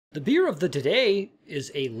The beer of the today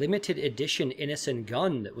is a limited edition Innis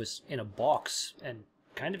Gunn that was in a box and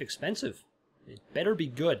kind of expensive. It better be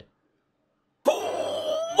good.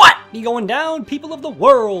 What be going down, people of the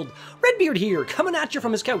world? Redbeard here, coming at you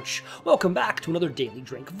from his couch. Welcome back to another Daily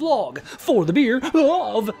Drink vlog for the beer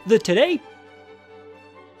of the today.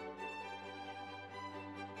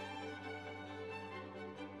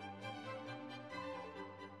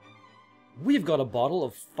 We've got a bottle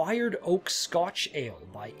of Fired Oak Scotch Ale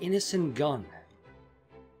by Innis Gunn.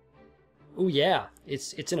 Oh yeah,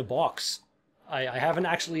 it's in a box. I haven't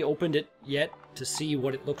actually opened it yet to see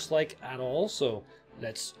what it looks like at all, so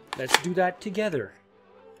let's do that together.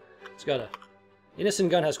 It's got a... Innis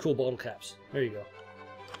Gunn has cool bottle caps. There you go.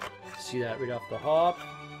 See that right off the hop.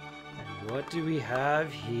 And what do we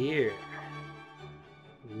have here?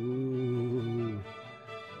 Ooh.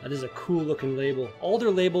 That is a cool looking label. All their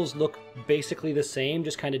labels look basically the same,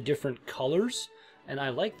 just kind of different colors. And I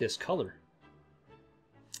like this color.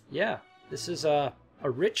 Yeah, this is a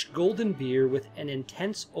rich golden beer with an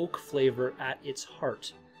intense oak flavor at its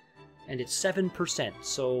heart. And it's 7%,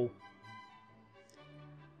 so...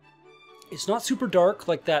 It's not super dark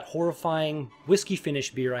like that horrifying whiskey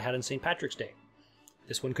finish beer I had on St. Patrick's Day.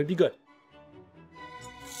 This one could be good.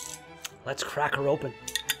 Let's crack her open.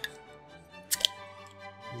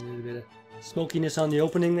 A little bit of smokiness on the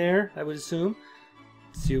opening there, I would assume.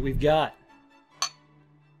 Let's see what we've got.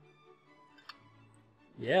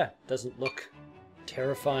 Yeah, doesn't look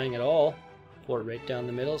terrifying at all. Pour it right down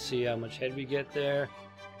the middle, see how much head we get there.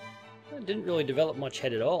 It didn't really develop much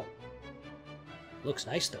head at all. Looks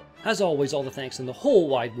nice though. As always, all the thanks in the whole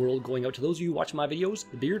wide world going out to those of you who watch my videos.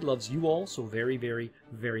 The beard loves you all so very, very,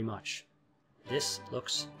 very much. This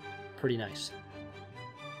looks pretty nice.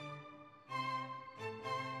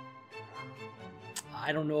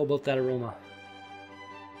 I don't know about that aroma.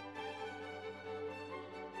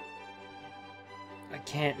 I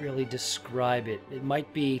can't really describe it. It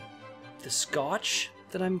might be the Scotch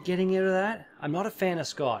that I'm getting out of that. I'm not a fan of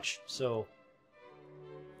Scotch, so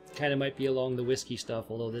it kind of might be along the whiskey stuff,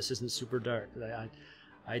 although this isn't super dark.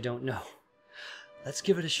 I don't know. Let's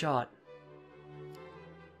give it a shot.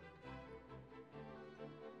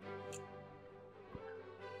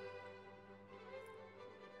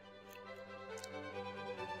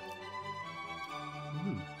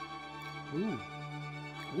 Ooh.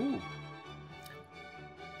 Ooh.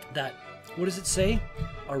 That, what does it say?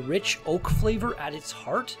 A rich oak flavor at its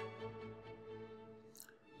heart?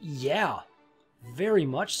 Yeah, very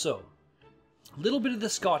much so. A little bit of the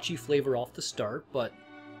Scotchy flavor off the start, but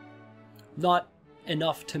not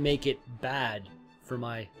enough to make it bad for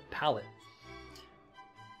my palate.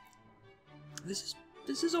 This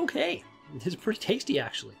is okay. This is pretty tasty,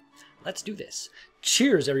 actually. Let's do this.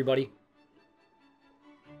 Cheers, everybody.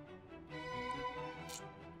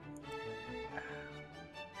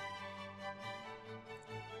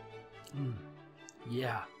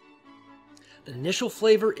 Yeah. The initial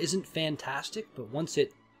flavor isn't fantastic, but once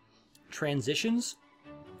it transitions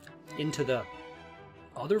into the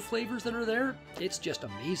other flavors that are there, it's just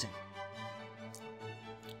amazing.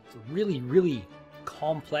 It's a really, really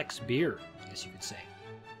complex beer, I guess you could say.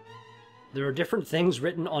 There are different things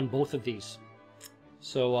written on both of these.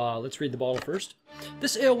 So let's read the bottle first.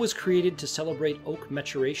 This ale was created to celebrate oak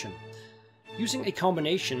maturation, using a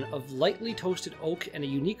combination of lightly toasted oak and a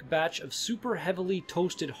unique batch of super heavily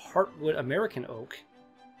toasted heartwood American oak,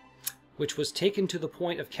 which was taken to the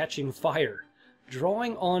point of catching fire.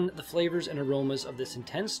 Drawing on the flavors and aromas of this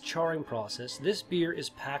intense charring process, this beer is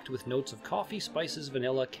packed with notes of coffee, spices,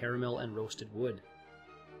 vanilla, caramel, and roasted wood.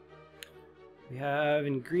 We have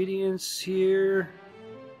ingredients here.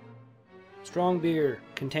 Strong beer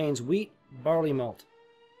contains wheat, barley malt.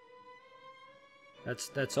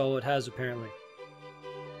 That's all it has, apparently.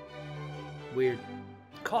 Weird.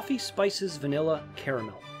 Coffee, spices, vanilla,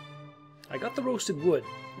 caramel. I got the roasted wood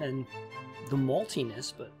and the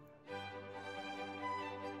maltiness, but...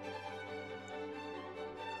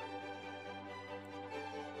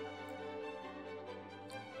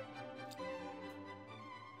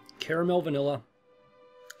 Caramel, vanilla,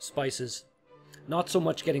 spices. Not so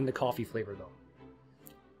much getting the coffee flavor, though.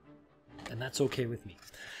 And that's okay with me.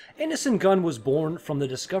 Innis Gunn was born from the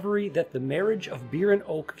discovery that the marriage of beer and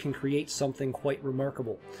oak can create something quite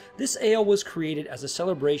remarkable. This ale was created as a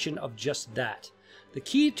celebration of just that. The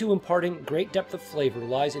key to imparting great depth of flavor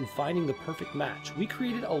lies in finding the perfect match. We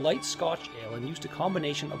created a light Scotch ale and used a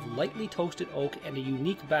combination of lightly toasted oak and a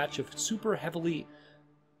unique batch of super heavily...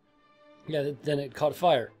 Yeah, then it caught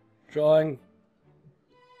fire. Drawing...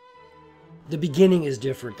 The beginning is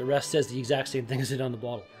different. The rest says the exact same thing as it on the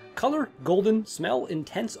bottle. Color, golden. Smell,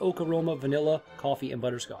 intense oak aroma, vanilla, coffee, and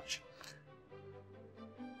butterscotch.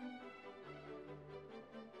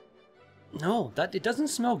 No, it doesn't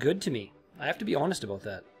smell good to me. I have to be honest about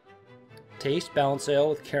that. Taste, balance ale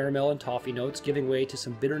with caramel and toffee notes, giving way to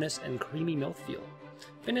some bitterness and creamy mouthfeel.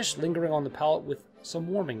 Finish, lingering on the palate with some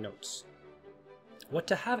warming notes. What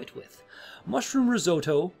to have it with? Mushroom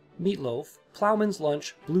risotto, meatloaf, ploughman's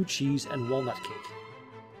lunch, blue cheese, and walnut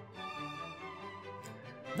cake.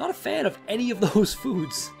 Not a fan of any of those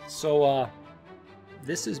foods, so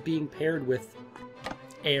this is being paired with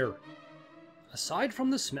air. Aside from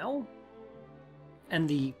the smell,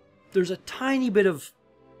 and there's a tiny bit of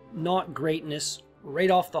not greatness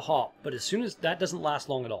right off the hop, but as soon as that doesn't last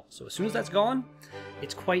long at all. So as soon as that's gone,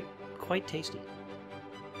 it's quite tasty.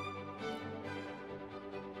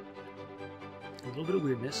 A little bit of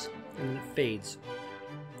weirdness, and then it fades,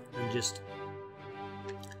 and just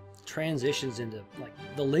transitions into, like,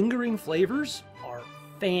 the lingering flavors are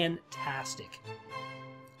fantastic.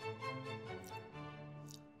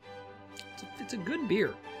 It's a good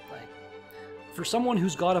beer. Like, for someone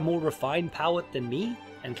who's got a more refined palate than me,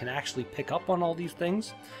 and can actually pick up on all these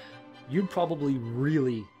things, you'd probably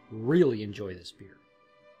really, really enjoy this beer.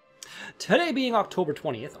 Today being October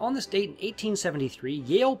 20th, on this date in 1873,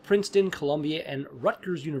 Yale, Princeton, Columbia, and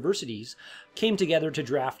Rutgers universities came together to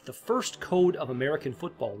draft the first Code of American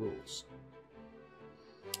Football Rules.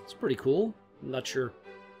 It's pretty cool. I'm not sure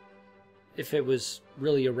if it was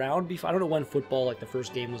really around before. I don't know when football, like the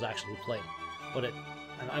first game, was actually played, but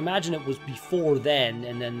I imagine it was before then,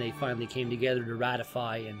 and then they finally came together to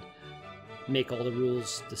ratify and make all the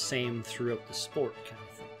rules the same throughout the sport, kind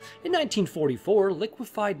of thing. In 1944,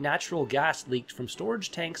 liquefied natural gas leaked from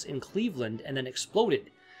storage tanks in Cleveland and then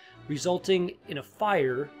exploded, resulting in a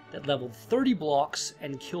fire that leveled 30 blocks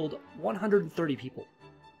and killed 130 people.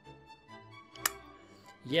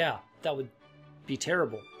 Yeah, that would be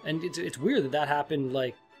terrible. And it's weird that happened,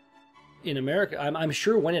 like, in America. I'm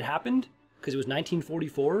sure when it happened, because it was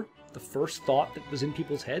 1944, the first thought that was in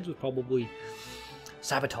people's heads was probably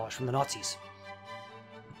sabotage from the Nazis.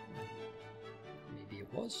 Maybe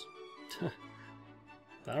it was.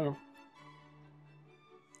 I don't know.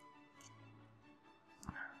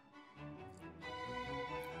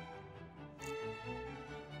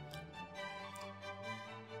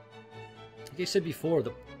 Like I said before,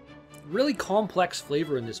 the really complex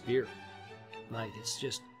flavor in this beer. Like,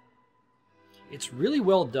 it's really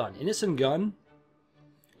well done. Innis Gunn,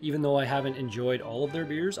 even though I haven't enjoyed all of their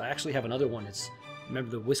beers, I actually have another one.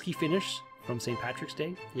 Remember the whiskey finish from St. Patrick's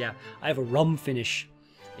Day? Yeah, I have a rum finish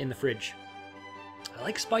in the fridge. I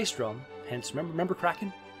like spiced rum, hence, remember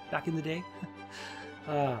Kraken back in the day?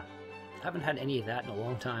 Haven't had any of that in a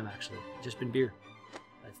long time, actually. Just been beer.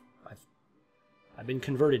 I've been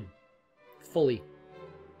converted fully.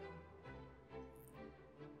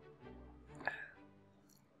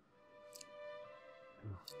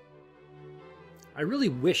 I really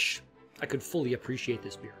wish I could fully appreciate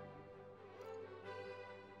this beer.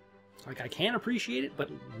 Like, I can appreciate it, but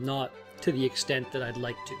not to the extent that I'd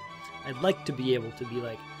like to. I'd like to be able to be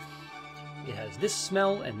like, it has this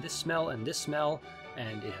smell, and this smell, and this smell,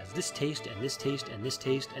 and it has this taste, and this taste, and this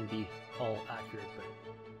taste, and be all accurate, but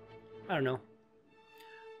I don't know.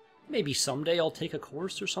 Maybe someday I'll take a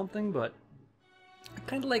course or something, but I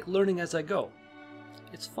kind of like learning as I go.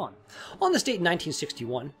 It's fun. On this date in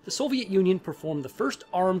 1961, the Soviet Union performed the first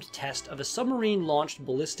armed test of a submarine-launched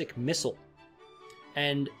ballistic missile,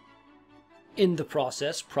 and in the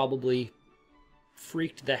process probably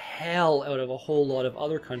freaked the hell out of a whole lot of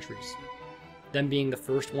other countries. Them being the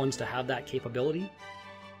first ones to have that capability.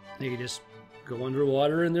 They could just go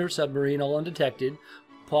underwater in their submarine all undetected,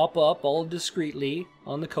 pop up all discreetly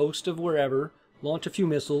on the coast of wherever, launch a few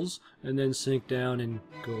missiles, and then sink down and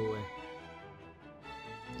go away.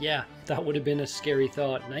 Yeah, that would have been a scary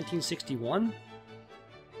thought. 1961?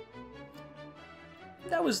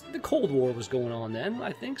 That was, the Cold War was going on then,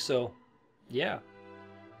 I think, so yeah.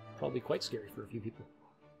 Probably quite scary for a few people.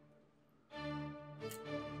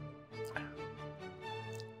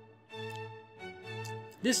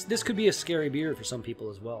 This could be a scary beer for some people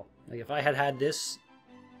as well. Like, if I had this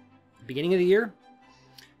at the beginning of the year,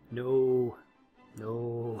 no,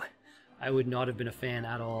 I would not have been a fan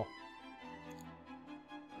at all.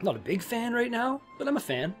 I'm not a big fan right now, but I'm a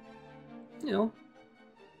fan. You know,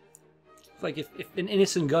 like if an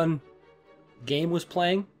Innis Gunn game was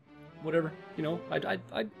playing, whatever, you know,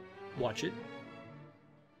 I'd watch it.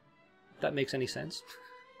 If that makes any sense.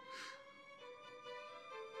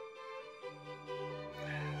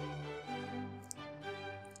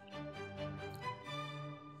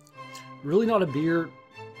 Really not a beer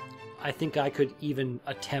I think I could even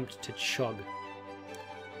attempt to chug.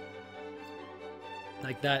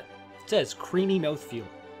 Like that. It says creamy mouthfeel.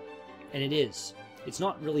 And it is. It's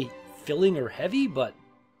not really filling or heavy, but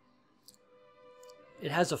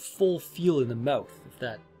it has a full feel in the mouth, if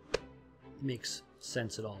that makes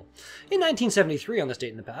sense at all. In 1973, on this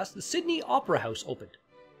date in the past, the Sydney Opera House opened.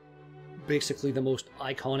 Basically the most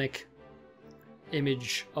iconic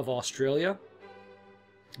image of Australia.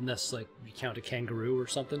 Unless, like, you count a kangaroo or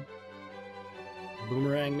something.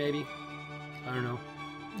 Boomerang, maybe? I don't know.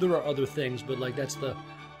 There are other things, but, like, that's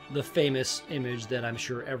the famous image that I'm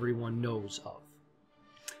sure everyone knows of.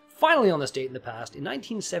 Finally, on this date in the past, in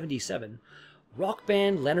 1977, rock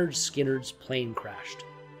band Lynyrd Skynyrd's plane crashed.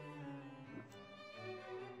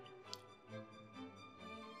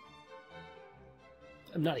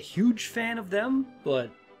 I'm not a huge fan of them,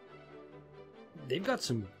 but they've got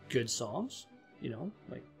some good songs, you know,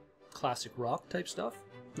 like classic rock type stuff.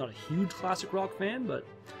 Not a huge classic rock fan, but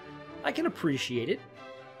I can appreciate it.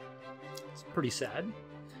 It's pretty sad.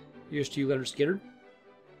 Here's to you, Lynyrd Skynyrd.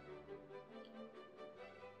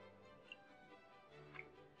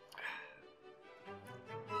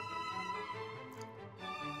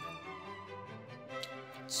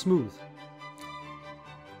 Smooth.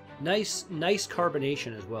 Nice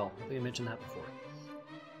carbonation as well. I think I mentioned that before.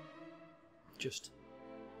 Just,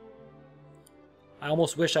 I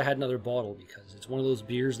almost wish I had another bottle because it's one of those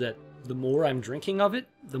beers that the more I'm drinking of it,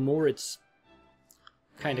 the more it's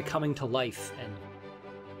kind of coming to life, and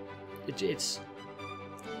it's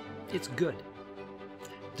good.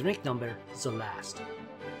 Drink number the last.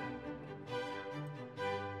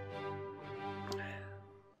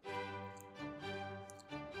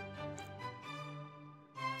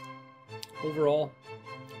 Overall,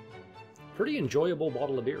 pretty enjoyable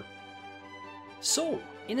bottle of beer. So,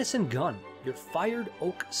 Innis Gunn, your fired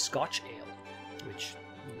oak Scotch ale, which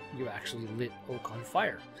you actually lit oak on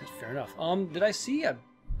fire. Fair enough. Did I see?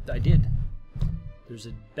 I did. There's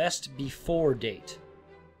a best before date,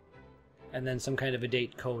 and then some kind of a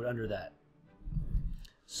date code under that.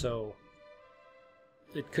 So,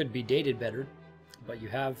 it could be dated better, but you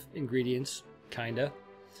have ingredients, kinda,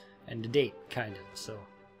 and a date, kinda, so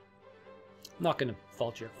I'm not gonna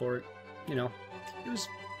fault you for it. You know, it was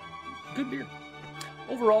good beer.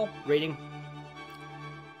 Overall rating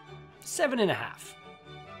 7.5.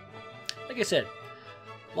 Like I said,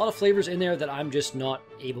 a lot of flavors in there that I'm just not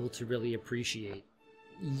able to really appreciate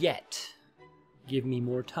yet. Give me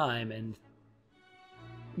more time and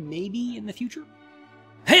maybe in the future.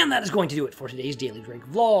 And that is going to do it for today's Daily Drink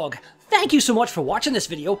vlog. Thank you so much for watching this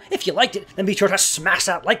video. If you liked it, then be sure to smash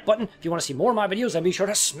that like button. If you want to see more of my videos, then be sure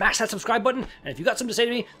to smash that subscribe button. And if you got something to say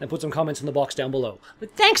to me, then put some comments in the box down below.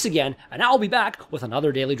 But thanks again, and I'll be back with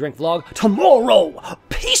another Daily Drink vlog tomorrow.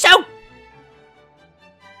 Peace out!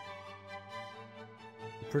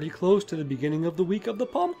 Pretty close to the beginning of the week of the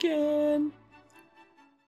pumpkin.